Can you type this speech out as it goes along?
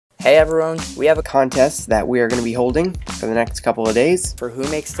Hey everyone, we have a contest that we are going to be holding for the next couple of days for who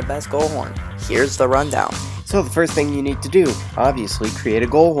makes the best goal horn. Here's the rundown. So the first thing you need to do, obviously, create a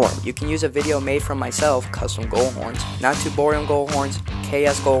goal horn. You can use a video made from myself, CustomGoalHorns, Not2Bohrium Goal Horns,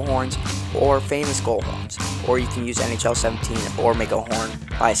 KS Goal Horns, or FamouGoalHorns. Or you can use NHL 17 or make a horn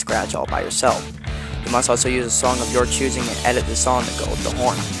by scratch all by yourself. You must also use a song of your choosing and edit the song to go with the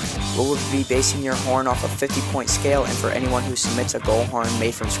horn. We'll be basing your horn off a 50-point scale, and for anyone who submits a goal horn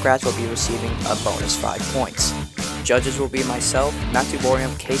made from scratch will be receiving a bonus 5 points. Judges will be myself,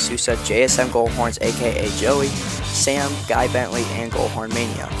 Not2Bohrium, K. Sousa, JSM Goal Horns aka Joey, Sam, Guy Bentley, and Goal Horn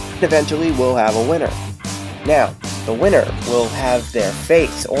Mania. Eventually we'll have a winner. Now, the winner will have their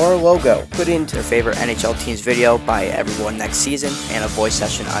face or logo put into their favorite NHL team's video by everyone next season, and a voice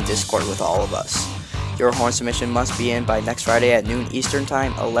session on Discord with all of us. Your horn submission must be in by next Friday at noon Eastern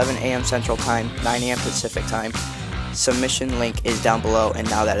Time, 11 a.m. Central Time, 9 a.m. Pacific Time. Submission link is down below, and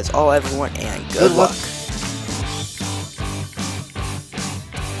now that is all everyone, and good luck.